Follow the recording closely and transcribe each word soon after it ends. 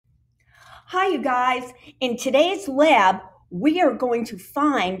Hi, you guys. In today's lab, we are going to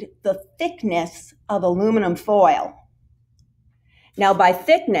find the thickness of aluminum foil. Now, by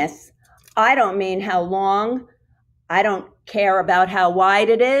thickness, I don't mean how long. I don't care about how wide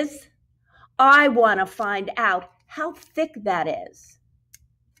it is. I want to find out how thick that is.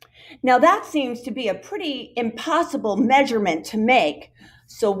 Now, that seems to be a pretty impossible measurement to make.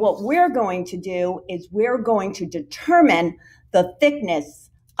 So what we're going to do is we're going to determine the thickness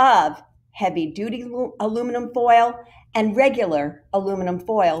of heavy-duty aluminum foil and regular aluminum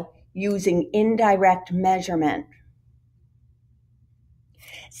foil using indirect measurement.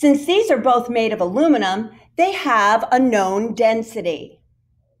 Since these are both made of aluminum, they have a known density.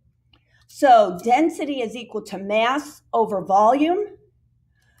 So density is equal to mass over volume.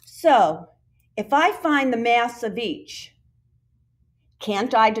 So if I find the mass of each,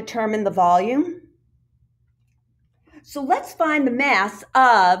 can't I determine the volume? So let's find the mass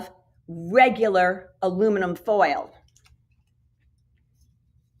of regular aluminum foil.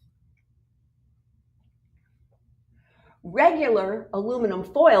 Regular aluminum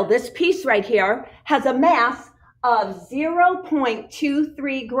foil, this piece right here, has a mass of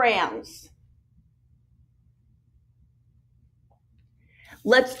 0.23 grams.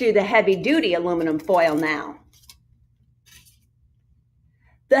 Let's do the heavy-duty aluminum foil now.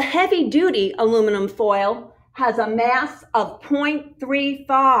 The heavy-duty aluminum foil has a mass of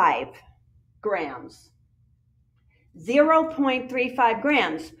 0.35 grams. 0.35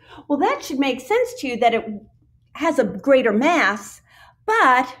 grams. Well, that should make sense to you that it has a greater mass,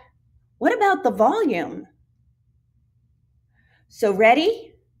 but what about the volume? So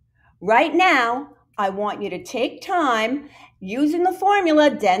ready? Right now, I want you to take time using the formula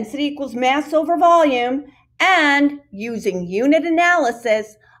density equals mass over volume, and using unit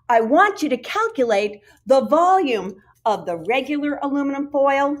analysis, I want you to calculate the volume of the regular aluminum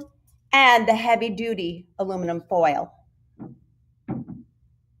foil and the heavy-duty aluminum foil.